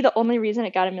might be the only reason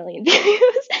it got 1 million views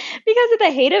because of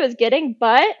the hate it was getting.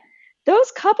 But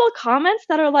those couple comments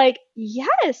that are like,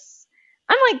 yes,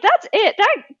 I'm like, that's it.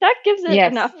 That gives it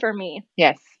enough for me.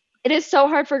 Yes. it is so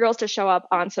hard for girls to show up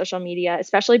on social media,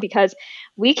 especially because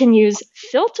we can use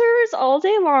filters all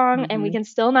day long and we can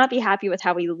still not be happy with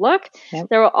how we look. Yep.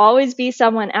 There will always be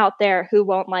someone out there who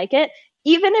won't like it.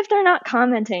 Even if they're not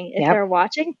commenting, if they're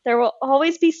watching, there will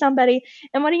always be somebody.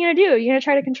 And what are you going to do? You're going to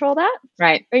try to control that?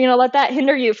 Right. Or you're going to let that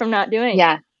hinder you from not doing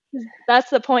Yeah. it? That's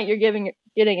the point you're getting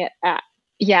it at.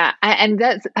 Yeah. And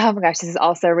that's, oh my gosh, this is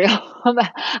all so real.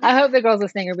 I hope the girls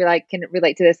listening will be like, can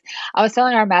relate to this. I was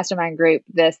telling our mastermind group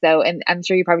this though, and I'm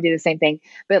sure you probably do the same thing,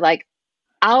 but like,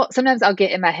 sometimes I'll get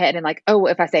in my head and like, oh,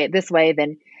 if I say it this way,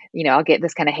 then, I'll get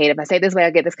this kind of hate. If I say it this way,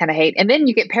 I'll get this kind of hate. And then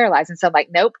you get paralyzed. And so I'm like,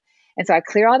 nope. And so I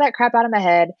clear all that crap out of my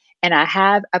head and I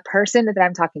have a person that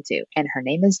I'm talking to and her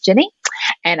name is Jenny.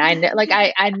 And I know, like,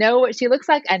 I know what she looks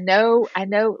like. I know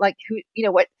like who,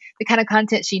 what the kind of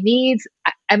content she needs.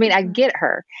 I mean, I get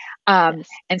her. And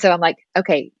so I'm like,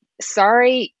 okay,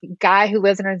 sorry, guy who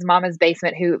lives in his mama's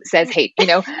basement who says hate,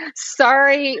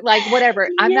 sorry, like whatever.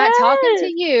 I'm not talking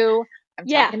to you. I'm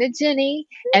talking to Jenny.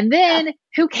 And then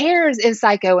who cares if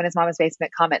Psycho in his mama's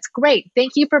basement comments? Great.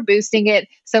 Thank you for boosting it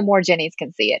so more Jennies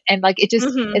can see it. And like, it just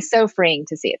is so freeing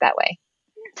to see it that way.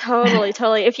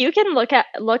 Totally. If you can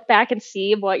look back and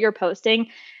see what you're posting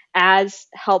as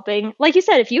helping, like you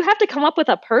said, if you have to come up with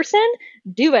a person,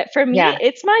 do it. For me,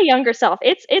 it's my younger self.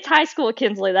 It's high school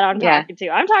Kinsley that I'm talking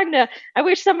to. I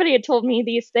wish somebody had told me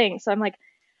these things. So I'm like,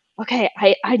 okay,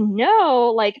 I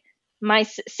know like my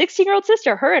 16-year-old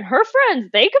sister, her and her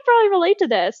friends, they could probably relate to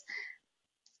this.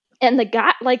 And the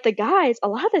guys, a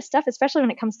lot of this stuff, especially when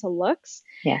it comes to looks,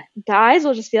 guys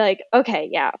will just be like, okay,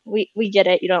 yeah, we get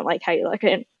it. You don't like how you look.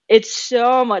 And it's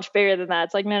so much bigger than that.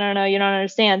 It's like, no, you don't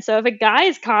understand. So if a guy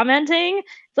is commenting,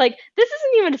 it's like, this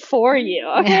isn't even for you.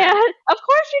 Okay. Of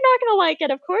course you're not going to like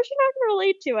it. Of course you're not going to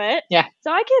relate to it. Yeah.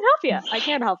 So I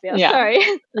can't help you. Yeah. Sorry.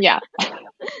 Yeah.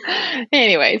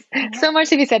 Anyways, so much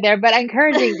to be said there, but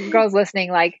encouraging girls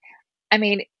listening, like, I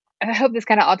mean, I hope this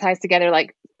kind of all ties together,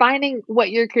 like finding what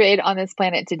you're created on this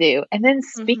planet to do and then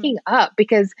speaking up,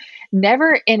 because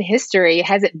never in history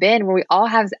has it been where we all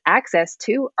have access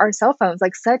to our cell phones,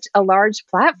 like such a large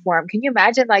platform. Can you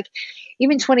imagine, like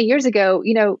even 20 years ago,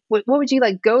 what would you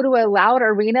like go to a loud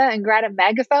arena and grab a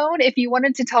megaphone if you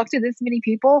wanted to talk to this many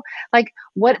people? Like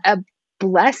what a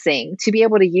blessing to be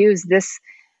able to use this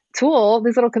tool,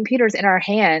 these little computers in our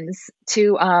hands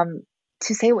to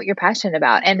say what you're passionate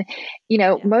about. And,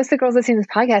 most of the girls listening to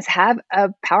this podcast have a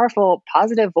powerful,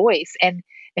 positive voice. And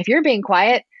if you're being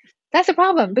quiet, that's a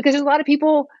problem, because there's a lot of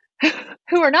people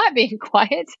who are not being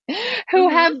quiet, who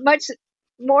have much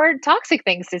more toxic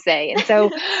things to say. And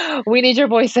so we need your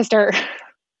voice, sister.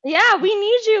 Yeah, we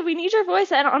need you. We need your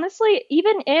voice. And honestly,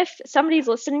 even if somebody's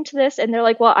listening to this and they're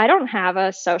like, well, I don't have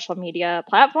a social media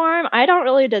platform, I don't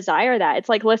really desire that. It's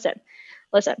like, listen,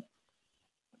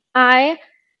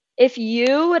 if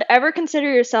you would ever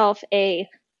consider yourself a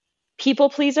people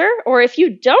pleaser, or if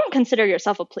you don't consider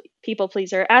yourself a people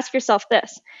pleaser, ask yourself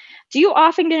this. Do you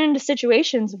often get into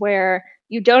situations where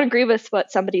you don't agree with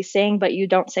what somebody's saying, but you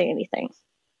don't say anything?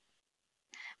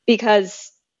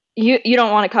 Because you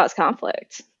don't want to cause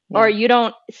conflict, or you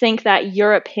don't think that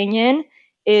your opinion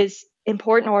is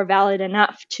important or valid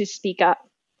enough to speak up.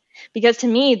 Because to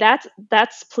me,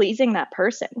 that's pleasing that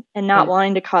person and not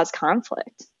wanting to cause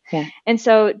conflict. Yeah. And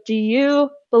so do you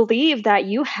believe that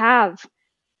you have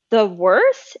the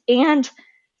worth and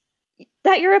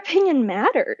that your opinion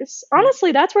matters?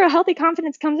 Honestly, that's where a healthy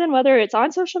confidence comes in, whether it's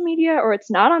on social media or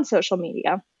it's not on social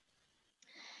media.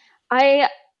 I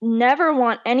never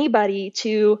want anybody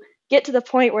to get to the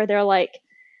point where they're like,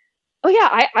 oh yeah,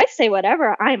 I say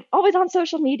whatever. I'm always on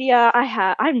social media.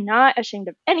 I'm not ashamed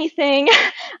of anything.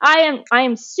 I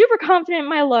am super confident in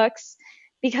my looks,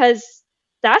 because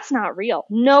that's not real.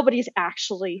 Nobody's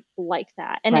actually like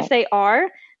that. And if they are,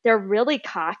 they're really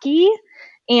cocky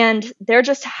and they're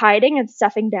just hiding and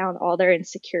stuffing down all their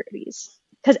insecurities,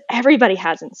 because everybody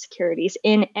has insecurities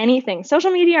in anything,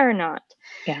 social media or not.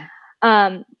 Yeah.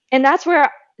 And that's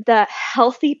where the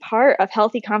healthy part of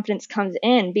healthy confidence comes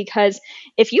in, because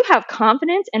if you have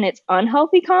confidence and it's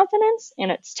unhealthy confidence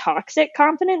and it's toxic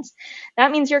confidence, that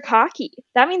means you're cocky.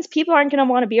 That means people aren't going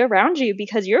to want to be around you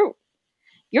because you're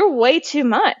way too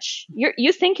much.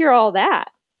 You think you're all that.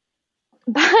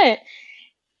 But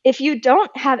if you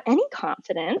don't have any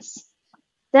confidence,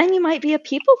 then you might be a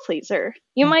people pleaser.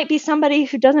 You might be somebody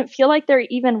who doesn't feel like they're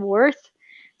even worth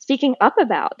speaking up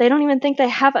about. They don't even think they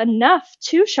have enough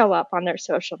to show up on their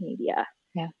social media.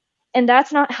 Yeah. And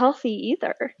that's not healthy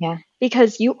either. Yeah.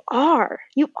 Because you are.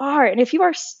 And if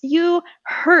you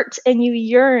hurt and you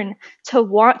yearn to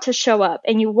want to show up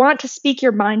and you want to speak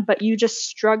your mind, but you just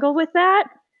struggle with that,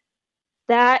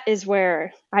 that is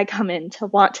where I come in to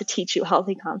want to teach you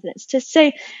healthy confidence, to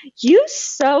say, you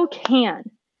so can.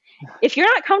 If you're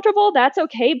not comfortable, that's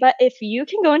okay. But if you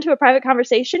can go into a private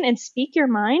conversation and speak your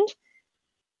mind,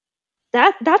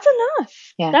 that's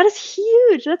enough. Yeah. That is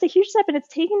huge. That's a huge step. And it's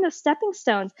taking those stepping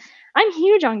stones. I'm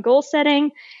huge on goal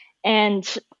setting and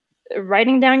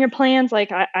writing down your plans.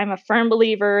 Like I'm a firm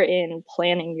believer in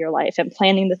planning your life and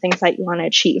planning the things that you want to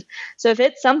achieve. So if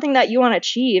it's something that you want to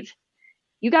achieve,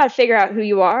 you got to figure out who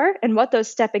you are and what those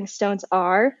stepping stones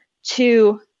are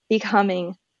to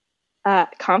becoming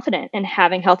confident and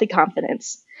having healthy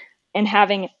confidence and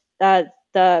having and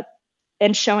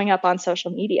showing up on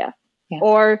social media. Yeah.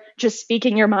 Or just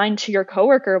speaking your mind to your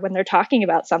coworker when they're talking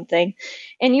about something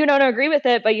and you don't agree with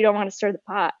it, but you don't want to stir the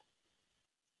pot.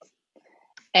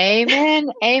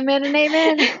 Amen. Amen and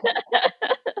amen.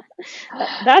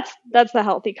 That's the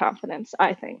healthy confidence,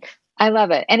 I think. I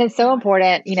love it. And it's so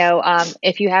important,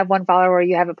 if you have one follower,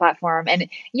 you have a platform. And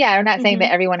yeah, I'm not saying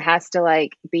that everyone has to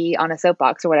like be on a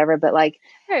soapbox or whatever, but like,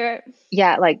 right.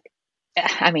 Yeah, like,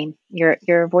 I mean,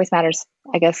 your voice matters,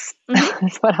 I guess.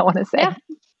 That's what I want to say. Yeah.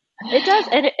 It does.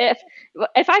 And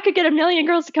if I could get 1 million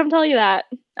girls to come tell you that,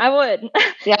 I would.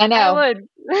 Yeah, I know. I would.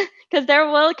 Because there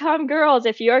will come girls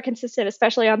if you are consistent,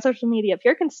 especially on social media. If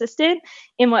you're consistent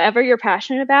in whatever you're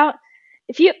passionate about,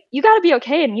 if you got to be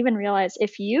okay and even realize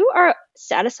if you are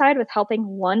satisfied with helping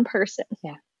one person,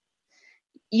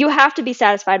 you have to be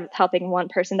satisfied with helping one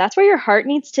person. That's where your heart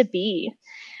needs to be.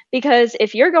 Because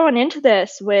if you're going into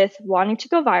this with wanting to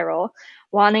go viral,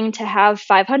 wanting to have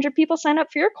 500 people sign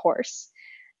up for your course,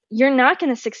 you're not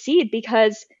going to succeed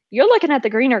because you're looking at the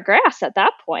greener grass at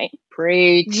that point.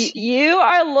 Preach. You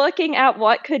are looking at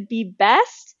what could be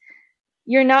best.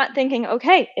 You're not thinking,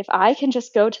 okay, if I can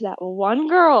just go to that one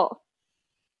girl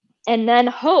and then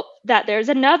hope that there's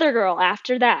another girl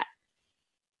after that.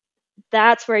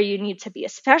 That's where you need to be,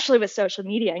 especially with social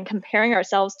media and comparing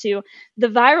ourselves to the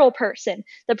viral person,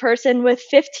 the person with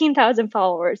 15,000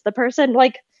 followers, the person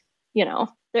it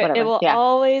will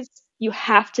always... You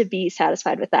have to be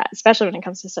satisfied with that, especially when it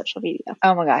comes to social media.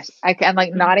 Oh my gosh. I'm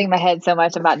like nodding my head so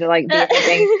much about to like do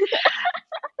things.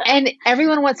 And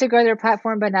everyone wants to grow their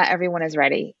platform, but not everyone is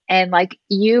ready. And like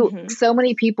so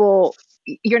many people,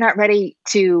 you're not ready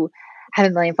to have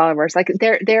 1 million followers. Like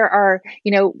there are,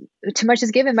 too much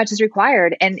is given, much is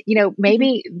required. And,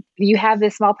 maybe you have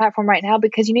this small platform right now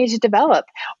because you need to develop,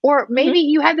 or maybe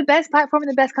you have the best platform and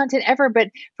the best content ever, but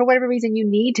for whatever reason, you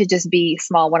need to just be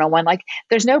small one-on-one. Like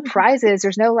there's no prizes.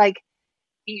 There's no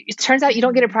it turns out you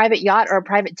don't get a private yacht or a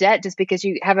private jet just because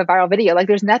you have a viral video. Like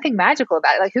there's nothing magical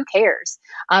about it. Like who cares?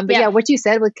 But what you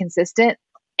said with consistent,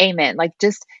 amen. Like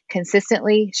just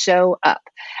consistently show up.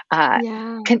 Like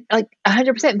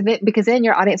 100%, because then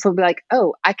your audience will be like,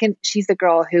 oh, she's the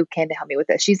girl who can help me with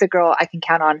this. She's the girl I can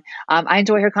count on. I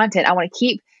enjoy her content. I want to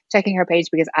keep checking her page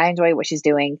because I enjoy what she's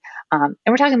doing. And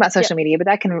we're talking about social media, but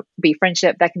that can be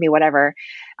friendship. That can be whatever.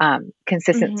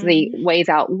 Consistency weighs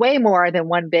out way more than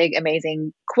one big,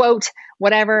 amazing quote,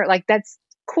 whatever. Like that's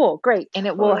cool. Great. And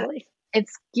it will,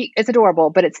 it's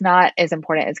adorable, but it's not as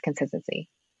important as consistency.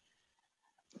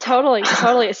 Totally.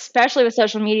 Especially with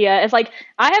social media. It's like,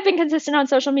 I have been consistent on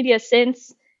social media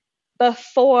since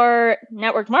before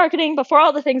network marketing, before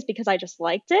all the things, because I just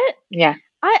liked it. Yeah.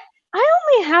 I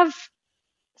only have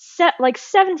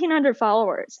 1,700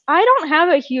 followers. I don't have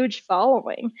a huge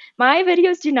following. My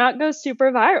videos do not go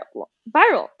super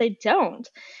viral. They don't.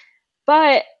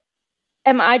 But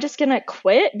am I just going to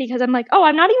quit because I'm like, oh,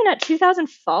 I'm not even at 2,000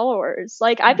 followers.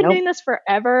 Like I've been doing this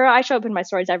forever. I show up in my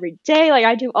stories every day. Like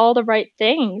I do all the right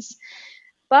things.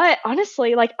 But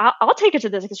honestly, like I'll take it to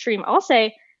this extreme. I'll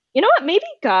say, you know what? Maybe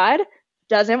God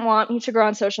doesn't want me to grow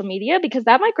on social media because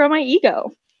that might grow my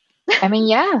ego. I mean,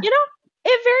 yeah.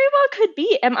 It very well could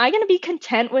be. Am I going to be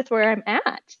content with where I'm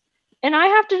at? And I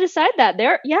have to decide that.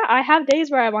 I have days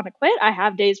where I want to quit. I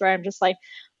have days where I'm just like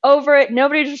over it.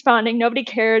 Nobody's responding. Nobody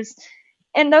cares.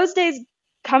 And those days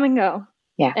come and go.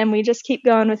 Yeah. And we just keep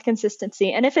going with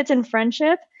consistency. And if it's in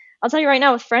friendship, I'll tell you right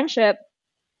now, with friendship,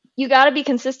 you got to be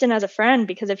consistent as a friend,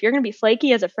 because if you're going to be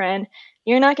flaky as a friend,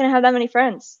 you're not going to have that many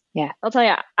friends. Yeah. I'll tell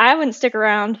you, I wouldn't stick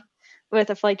around with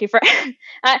a flaky friend.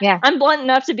 I'm blunt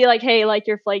enough to be like, hey, like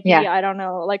you're flaky. Yeah. I don't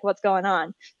know, like what's going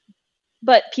on.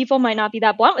 But people might not be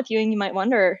that blunt with you, and you might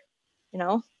wonder,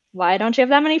 why don't you have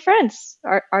that many friends?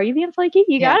 Are you being flaky?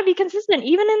 You got to be consistent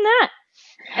even in that.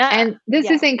 And this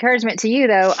is encouragement to you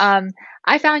though.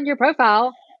 I found your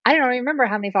profile. I don't remember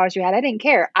how many followers you had. I didn't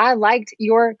care. I liked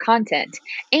your content,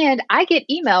 and I get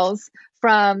emails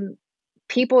from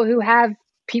people who have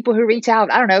people who reach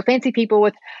out, I don't know, fancy people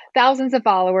with thousands of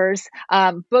followers,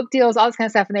 book deals, all this kind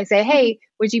of stuff. And they say, hey,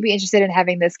 would you be interested in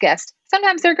having this guest?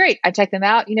 Sometimes they're great. I check them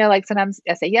out. Like sometimes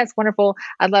I say, yes, wonderful.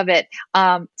 I love it.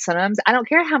 Sometimes I don't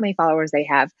care how many followers they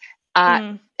have.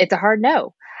 It's a hard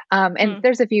no. And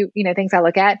there's a few, things I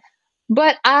look at.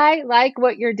 But I like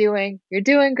what you're doing. You're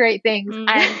doing great things.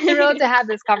 I'm thrilled to have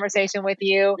this conversation with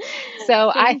you. So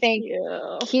I think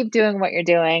keep doing what you're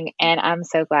doing. And I'm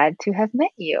so glad to have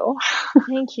met you.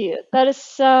 Thank you. That is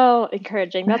so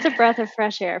encouraging. That's a breath of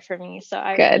fresh air for me. So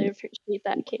I really appreciate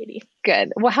that, Katie.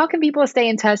 Good. Well, how can people stay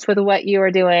in touch with what you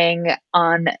are doing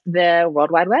on the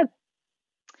World Wide Web?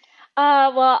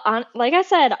 Like I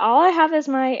said, all I have is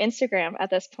my Instagram at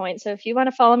this point. So if you want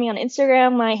to follow me on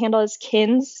Instagram, my handle is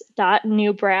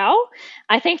kins.newbrow.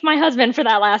 I thanked my husband for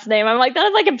that last name. I'm like, that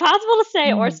is like impossible to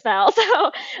say or spell.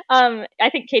 So I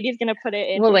think Katie's going to put it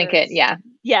in. We'll link it. Yeah.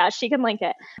 Yeah, she can link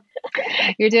it.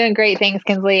 You're doing great things,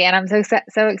 Kinsley. And I'm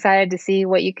so excited to see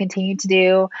what you continue to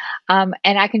do. And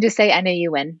I can just say, I know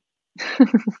you win.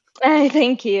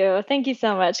 Thank you. Thank you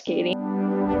so much, Katie.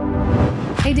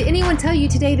 Hey, did anyone tell you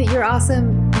today that you're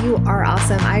awesome? You are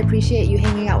awesome. I appreciate you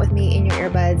hanging out with me in your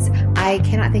earbuds. I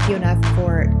cannot thank you enough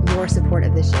for your support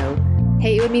of the show.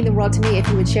 Hey, it would mean the world to me if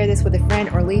you would share this with a friend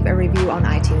or leave a review on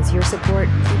iTunes. Your support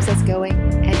keeps us going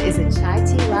and is a chai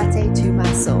tea latte to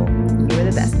my soul. You are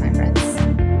the best, my friends.